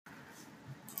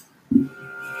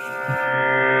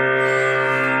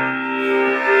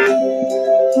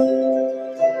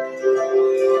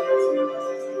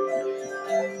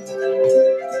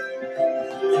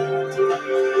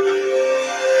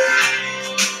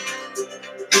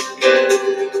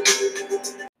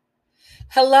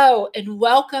Hello, and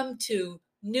welcome to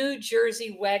New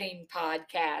Jersey Wedding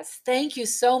Podcast. Thank you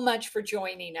so much for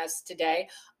joining us today.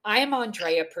 I am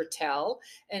Andrea Pertel,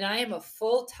 and I am a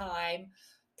full-time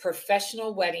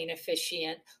professional wedding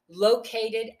officiant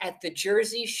located at the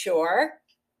Jersey Shore.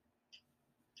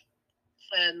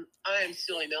 And I'm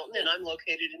Celia Milton, and I'm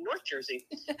located in North Jersey.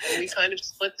 And we kind of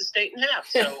split the state in half.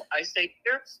 So I stay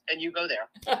here, and you go there.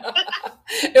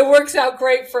 It works out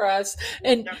great for us.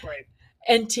 Great.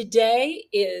 And today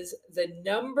is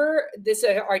this is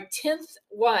our 10th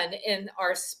one in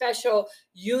our special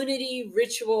Unity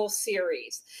Ritual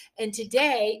series. And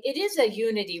today it is a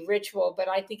Unity ritual, but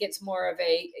I think it's more of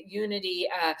a Unity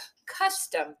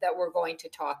custom that we're going to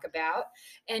talk about.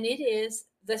 And it is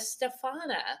the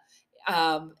Stephana.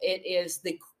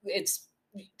 It's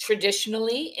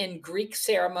traditionally in Greek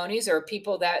ceremonies, or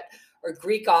people that are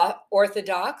Greek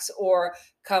Orthodox or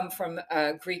come from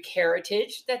Greek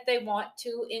heritage, that they want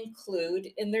to include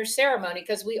in their ceremony,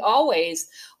 because we always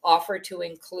offer to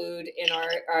include in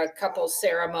our couple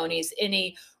ceremonies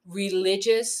any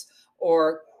religious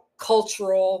or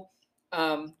cultural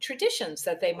traditions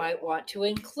that they might want to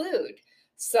include.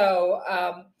 So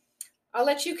I'll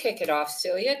let you kick it off,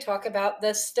 Celia. Talk about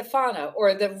the Stephana,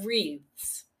 or the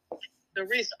wreaths. The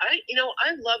wreaths. I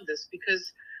love this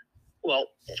because, well,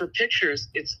 for pictures,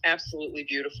 it's absolutely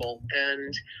beautiful.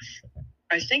 And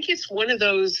I think it's one of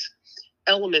those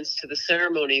elements to the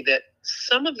ceremony that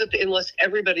unless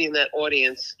everybody in that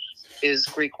audience is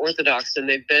Greek Orthodox and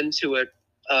they've been to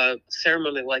a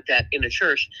ceremony like that in a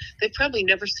church, they've probably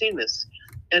never seen this.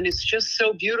 And it's just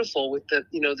so beautiful with the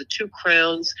two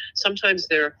crowns. Sometimes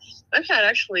I've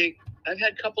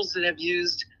had couples that have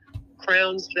used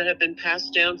crowns that have been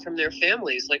passed down from their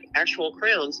families, like actual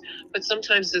crowns, but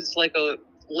sometimes it's like a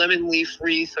lemon leaf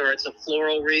wreath or it's a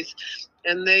floral wreath.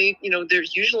 And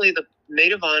there's usually the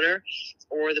maid of honor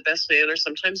or the best man, or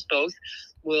sometimes both,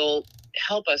 will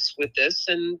help us with this.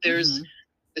 And there's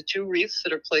the two wreaths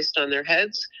that are placed on their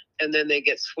heads, and then they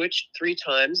get switched 3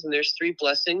 times, and there's 3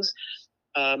 blessings.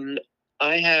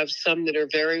 I have some that are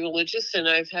very religious, and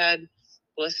I've had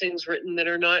blessings written that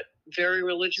are not very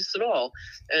religious at all.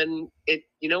 And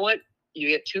you know what? You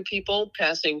get 2 people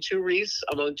passing 2 wreaths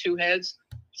among 2 heads.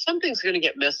 Something's going to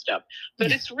get messed up,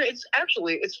 but it's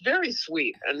very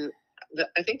sweet. And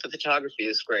I think the photography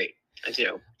is great. I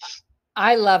do.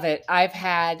 I love it. I've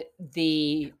had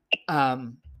the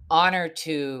honor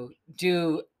to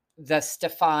do the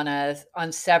Stephana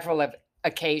on several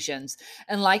occasions,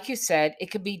 and like you said, it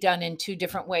could be done in 2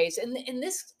 different ways. And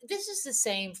this is the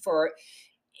same for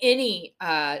any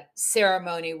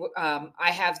ceremony.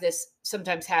 I have this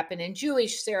sometimes happen in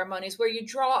Jewish ceremonies, where you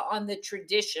draw on the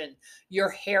tradition, your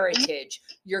heritage,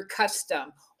 your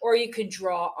custom, or you can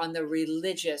draw on the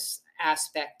religious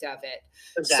aspect of it.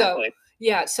 Exactly.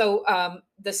 So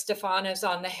the Stephanas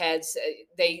on the heads,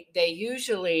 they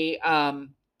usually,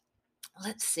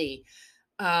 let's see,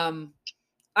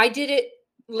 I did it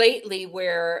lately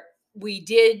where we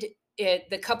did it.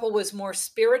 The couple was more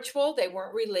spiritual. They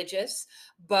weren't religious,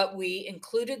 but we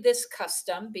included this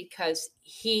custom because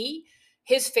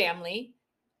his family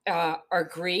are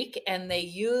Greek, and they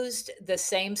used the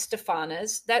same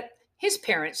Stephanas that his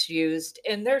parents used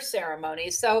in their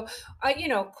ceremonies. So,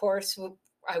 of course,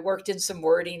 I worked in some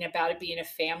wording about it being a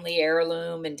family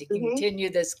heirloom and to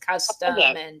continue this custom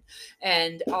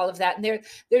and all of that. And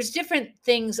there's different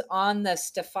things on the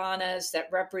Stephanas that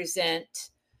represent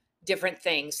different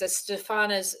things. The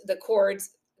Stephanas, the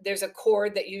cords, there's a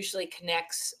cord that usually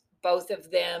connects both of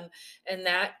them, and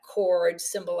that cord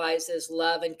symbolizes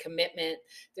love and commitment.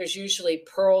 There's usually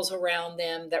pearls around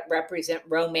them that represent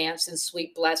romance and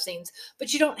sweet blessings,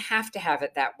 but you don't have to have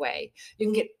it that way. You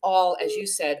can get as you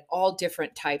said, all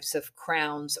different types of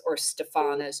crowns or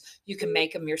Stephanas. You can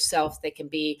make them yourself. They can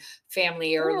be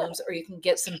family heirlooms, or you can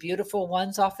get some beautiful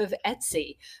ones off of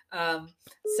Etsy.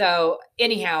 So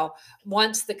anyhow,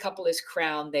 once the couple is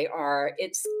crowned,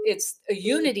 it's a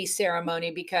unity ceremony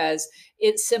because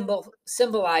it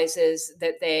symbolizes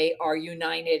that they are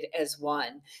united as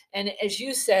one. And as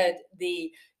you said,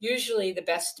 usually the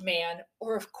best man,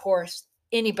 or of course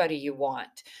anybody you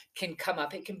want, can come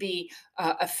up. It can be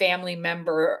a family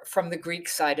member from the Greek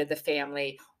side of the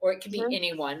family, or it can be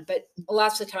anyone. But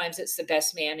lots of times it's the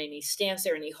best man, and he stands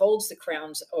there and he holds the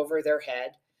crowns over their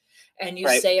head, and you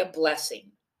say a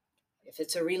blessing. If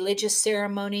it's a religious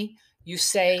ceremony, you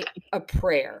say a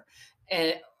prayer.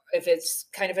 And if it's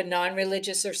kind of a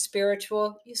non-religious or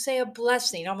spiritual, you say a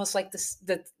blessing, almost like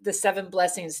the 7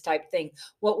 blessings type thing,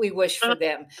 what we wish for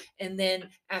them. And then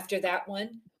after that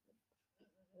one,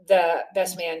 the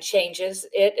best man changes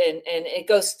it, and it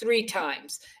goes 3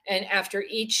 times. And after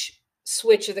each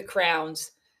switch of the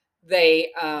crowns,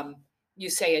 they you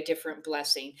say a different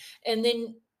blessing. And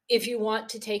then if you want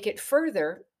to take it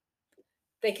further,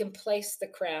 they can place the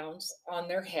crowns on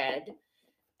their head,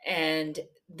 and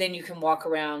then you can walk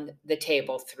around the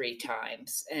table 3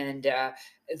 times, and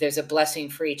there's a blessing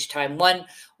for each time.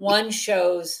 One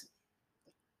shows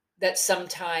that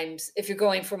sometimes, if you're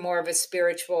going for more of a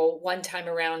spiritual, one time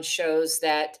around shows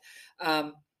that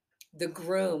um, the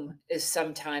groom is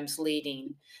sometimes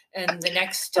leading, and the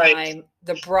next Right. time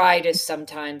the bride is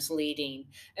sometimes leading,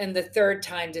 and the third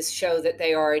time to show that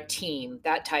they are a team,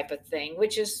 that type of thing,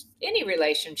 which is any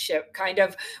relationship kind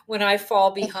of, when I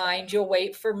fall behind, you'll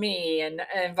wait for me, and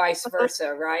vice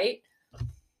versa, right?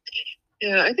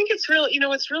 Yeah, I think it's really,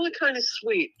 it's really kind of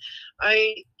sweet.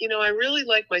 I really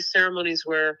like my ceremonies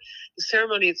where the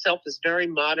ceremony itself is very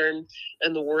modern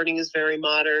and the wording is very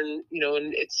modern,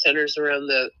 and it centers around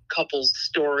the couple's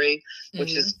story,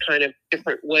 which is kind of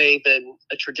different way than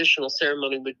a traditional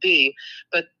ceremony would be.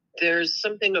 But there's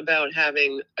something about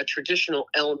having a traditional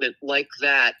element like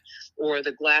that, or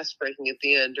the glass breaking at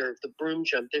the end, or the broom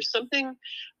jump. There's something,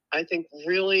 I think,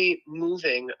 really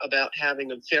moving about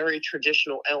having a very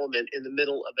traditional element in the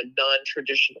middle of a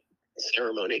non-traditional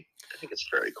ceremony. I think it's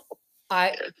very cool.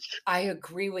 I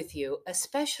agree with you,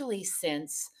 especially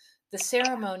since the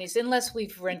ceremonies, unless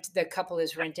the couple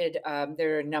is rented,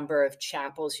 there are a number of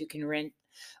chapels you can rent,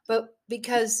 but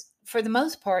because for the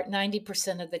most part,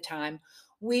 90% of the time,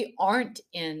 we aren't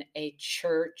in a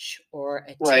church or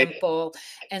a Right. temple.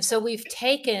 And so we've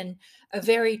taken a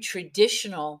very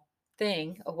traditional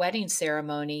thing, a wedding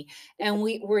ceremony, and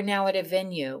we're now at a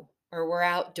venue or we're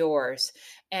outdoors.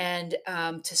 And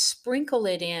to sprinkle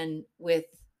it in with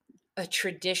a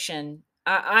tradition.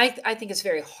 I think it's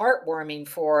very heartwarming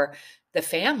for the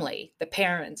family, the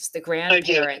parents, the I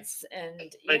do. grandparents,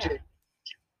 and I yeah, do.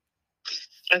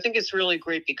 I think it's really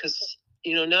great because,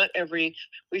 not every,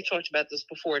 we've talked about this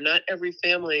before, not every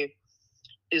family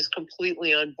is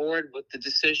completely on board with the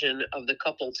decision of the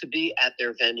couple to be at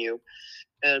their venue.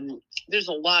 And there's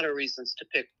a lot of reasons to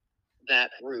pick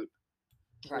that route,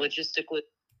 right, logistically,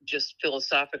 just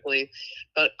philosophically.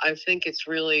 But I think it's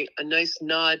really a nice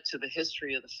nod to the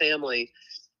history of the family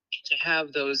to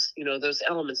have those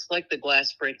elements like the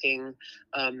glass breaking,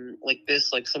 like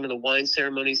some of the wine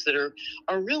ceremonies that are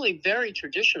really very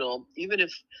traditional, even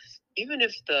if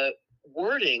the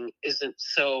wording isn't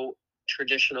so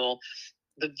traditional,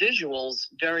 the visuals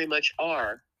very much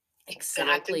are. And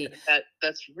I think exactly.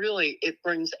 that's really, it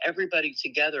brings everybody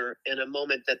together in a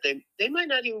moment that they might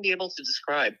not even be able to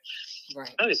describe.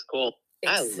 Right. That is cool.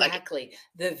 I like it. Exactly.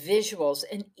 The visuals.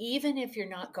 And even if you're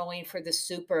not going for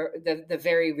the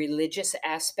very religious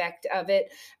aspect of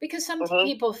it, because some Uh-huh.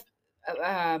 people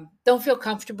don't feel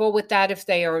comfortable with that if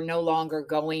they are no longer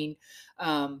going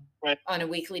Right. on a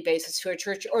weekly basis to a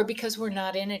church, or because we're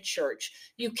not in a church.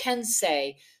 You can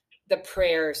say the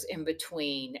prayers in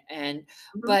between, and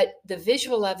Mhm. but the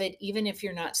visual of it, even if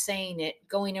you're not saying it,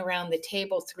 going around the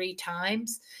table 3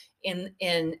 times in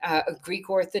a Greek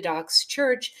Orthodox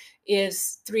church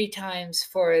is 3 times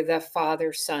for the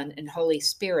Father, Son, and Holy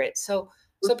Spirit. So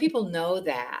people know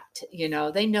that,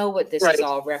 they know what this is Right.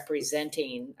 all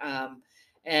representing.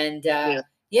 And Yeah.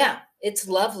 yeah, it's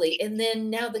lovely. And then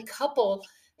now the couple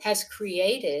has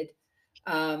created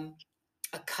um,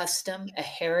 a custom, a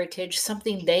heritage,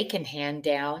 something they can hand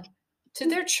down to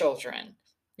their children.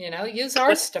 Use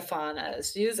our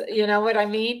Stephanas. You know what I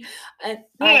mean? And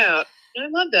Yeah. I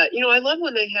love that. I love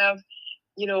when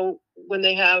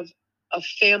they have a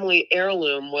family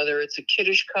heirloom, whether it's a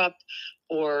Kiddush cup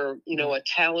or, a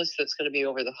talus that's going to be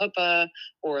over the huppah,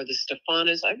 or the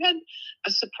Stephanas. I've had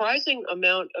a surprising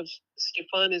amount of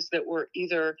Stephanas that were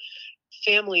either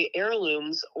family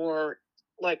heirlooms or,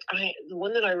 the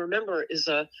one that I remember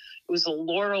it was a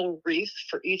laurel wreath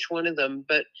for each one of them,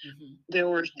 but there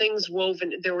were things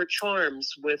woven, there were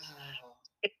charms with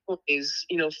oh, families,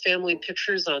 family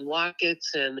pictures on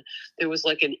lockets, and there was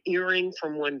like an earring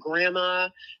from one grandma,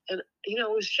 and it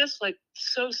was just like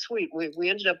so sweet. We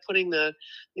ended up putting the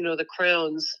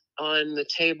crowns on the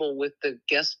table with the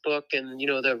guest book and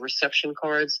the reception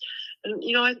cards, and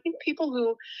I think people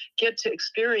who get to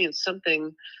experience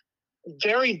something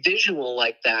very visual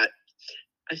like that,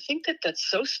 I think that's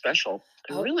so special.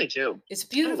 I oh, really do. it's I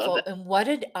love beautiful. it. And what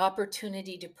an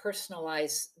opportunity to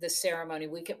personalize the ceremony.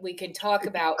 We can talk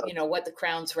about, what the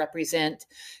crowns represent,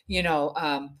 you know,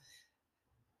 um,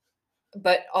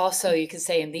 but also you can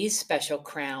say in these special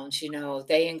crowns,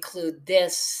 they include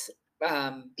this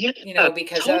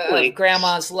because totally. of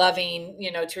grandma's loving,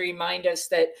 to remind us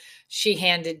that she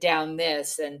handed down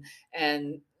this, and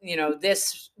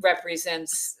this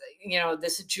represents,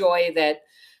 this joy that,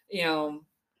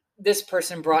 this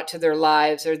person brought to their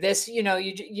lives, or this,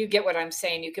 you get what I'm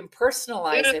saying. You can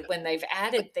personalize it when they've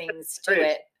added things to Right.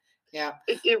 it. Yeah.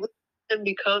 It can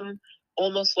become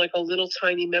almost like a little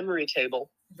tiny memory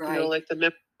table, Right. like the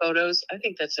memory photos. I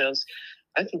think that sounds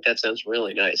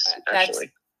really nice, actually.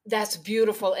 That's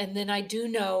beautiful. And then I do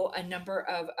know a number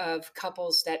of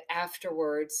couples that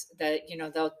afterwards that,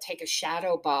 they'll take a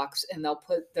shadow box and they'll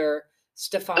put their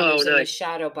Stephanas in a nice.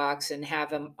 shadow box and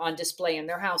have them on display in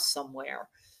their house somewhere,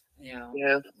 Yeah,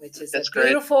 which is that's a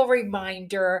beautiful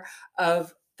reminder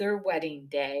of their wedding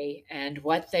day and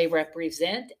what they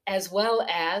represent, as well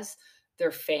as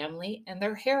their family and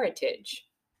their heritage.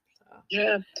 So,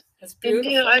 yeah. that's And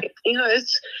beautiful. I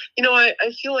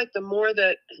feel like the more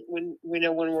that when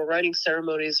we're writing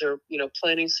ceremonies or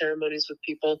planning ceremonies with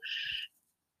people,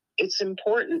 it's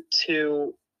important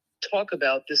to talk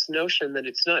about this notion that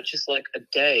it's not just like a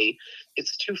day,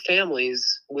 it's two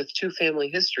families with two family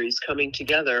histories coming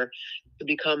together to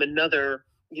become another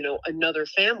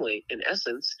family in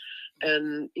essence,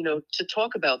 and to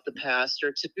talk about the past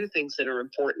or to do things that are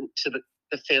important to the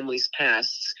family's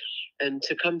pasts, and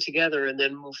to come together and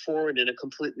then move forward in a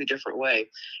completely different way.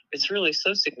 It's really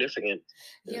so significant.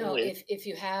 Really. If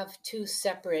you have two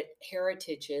separate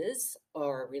heritages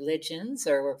or religions,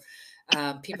 or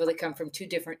people that come from two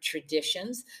different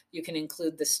traditions, you can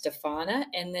include the Stephana,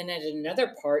 and then at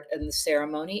another part in the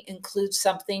ceremony, include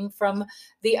something from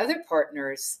the other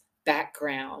partner's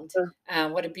background.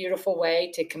 What a beautiful way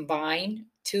to combine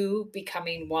two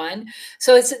becoming one.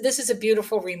 So this is a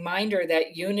beautiful reminder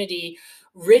that unity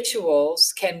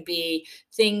rituals can be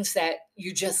things that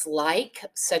you just like,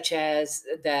 such as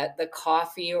the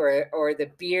coffee or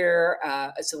the beer,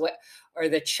 or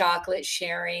the chocolate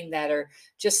sharing, that are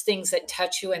just things that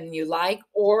touch you and you like,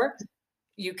 or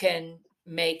you can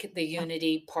make the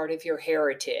unity part of your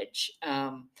heritage.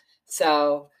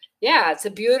 So yeah, it's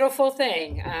a beautiful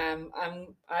thing. I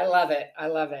love it. I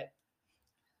love it.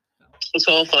 It's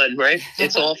all fun, right?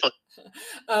 It's all fun.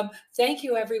 Thank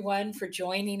you, everyone, for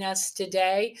joining us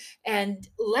today. And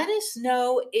let us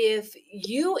know if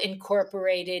you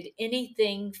incorporated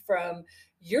anything from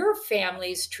your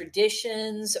family's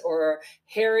traditions or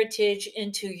heritage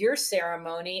into your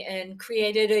ceremony and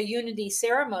created a unity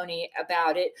ceremony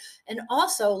about it. And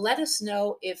also let us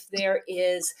know if there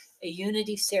is a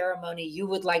unity ceremony you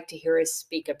would like to hear us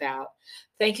speak about.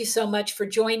 Thank you so much for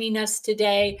joining us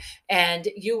today. And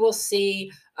you will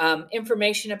see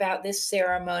information about this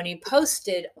ceremony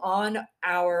posted on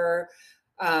our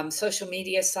social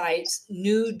media sites,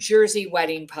 New Jersey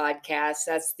Wedding Podcast.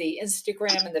 That's the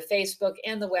Instagram and the Facebook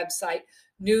and the website,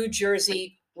 New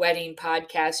Jersey Wedding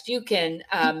Podcast. You can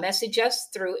message us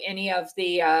through any of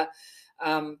the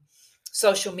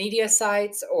social media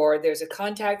sites, or there's a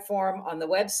contact form on the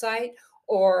website,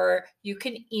 or you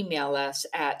can email us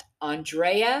at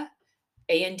Andrea,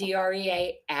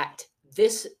 Andrea, at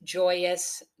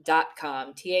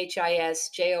thisjoyous.com,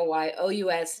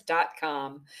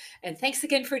 thisjoyous.com. And thanks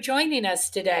again for joining us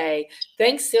today.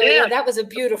 Thanks, Celia. Yeah. That was a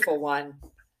beautiful one.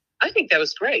 I think that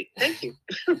was great. Thank you.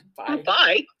 Bye.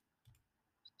 Bye.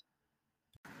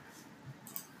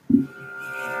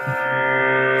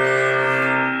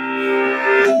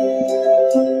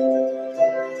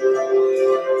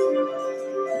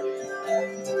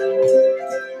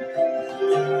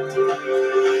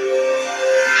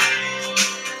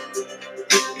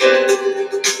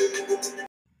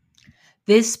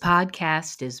 This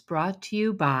podcast is brought to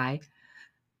you by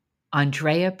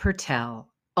Andrea Pertel,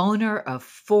 owner of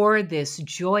For This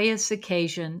Joyous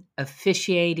Occasion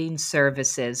Officiating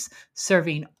Services,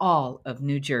 serving all of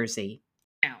New Jersey.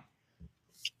 Now,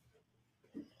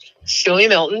 Celia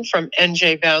Milton from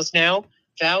NJ Vows Now,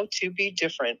 vow to be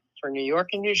different for New York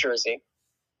and New Jersey.